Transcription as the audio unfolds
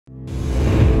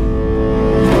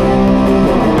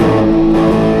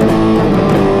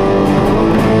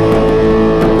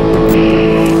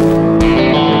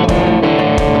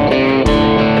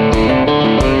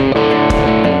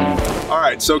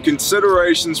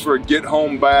considerations for a get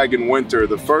home bag in winter.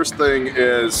 The first thing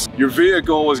is your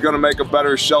vehicle is going to make a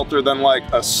better shelter than like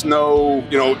a snow,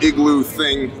 igloo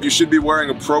thing. You should be wearing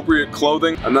appropriate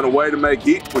clothing, and then a way to make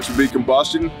heat, which would be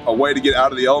combustion, a way to get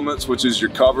out of the elements, which is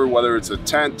your cover, whether it's a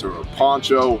tent or a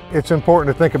poncho. It's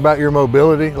important to think about your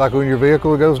mobility, like when your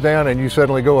vehicle goes down and you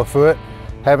suddenly go afoot.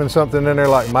 Having something in there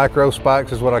like micro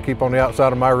spikes is what I keep on the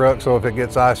outside of my ruck, so if it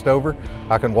gets iced over,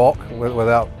 I can walk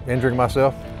without injuring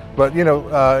myself. But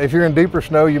if you're in deeper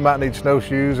snow, you might need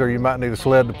snowshoes or you might need a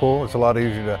sled to pull. It's a lot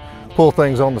easier to pull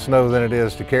things on the snow than it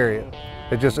is to carry it.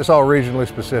 It's all regionally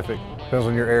specific, depends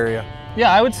on your area.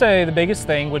 Yeah, I would say the biggest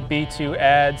thing would be to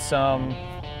add some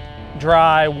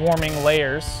dry warming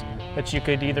layers that you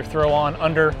could either throw on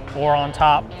under or on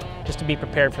top, just to be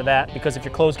prepared for that. Because if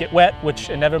your clothes get wet, which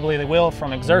inevitably they will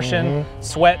from exertion,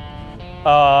 sweat,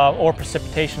 or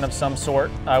precipitation of some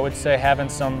sort, I would say having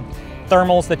some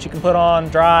thermals that you can put on,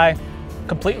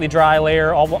 completely dry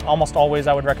layer. Almost always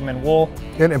I would recommend wool.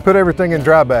 And put everything in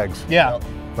dry bags. Yeah.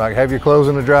 Like have your clothes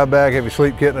in a dry bag, have your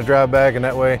sleep kit in a dry bag, and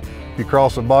that way if you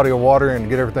cross a body of water and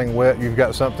get everything wet, you've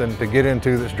got something to get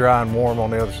into that's dry and warm on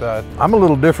the other side. I'm a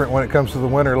little different when it comes to the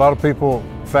winter. A lot of people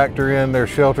factor in their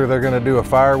shelter, they're going to do a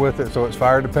fire with it, so it's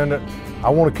fire dependent. I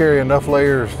want to carry enough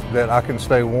layers that I can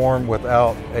stay warm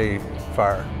without a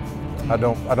fire. I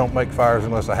don't make fires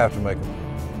unless I have to make them.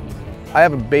 I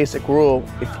have a basic rule.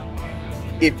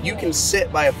 If you can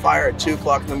sit by a fire at 2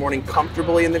 o'clock in the morning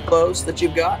comfortably in the clothes that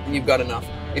you've got, then you've got enough.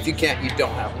 If you can't, you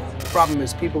don't have enough. The problem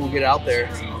is people will get out there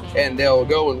and they'll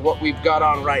go in what we've got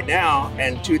on right now,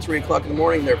 and 2, 3 o'clock in the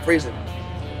morning, they're freezing,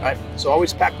 right? So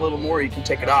always pack a little more, you can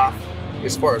take it off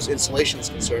as far as insulation is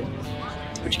concerned,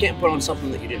 but you can't put on something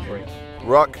that you didn't bring.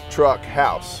 Ruck, truck,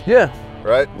 house. Yeah.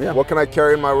 Right? Yeah. What can I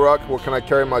carry in my ruck? What can I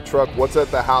carry in my truck? What's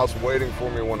at the house waiting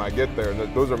for me when I get there?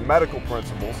 And those are medical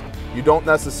principles. You don't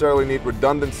necessarily need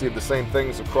redundancy of the same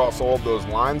things across all of those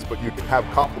lines, but you can have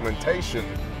complementation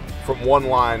from one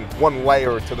line, one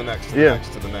layer to the next, to the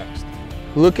next, to the next.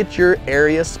 Look at your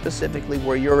area specifically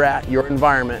where you're at, your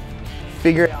environment.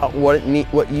 Figure out what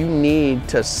you need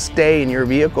to stay in your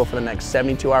vehicle for the next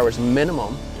 72 hours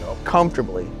minimum,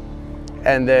 comfortably.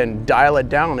 And then dial it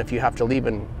down if you have to leave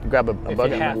and grab a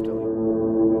buggy.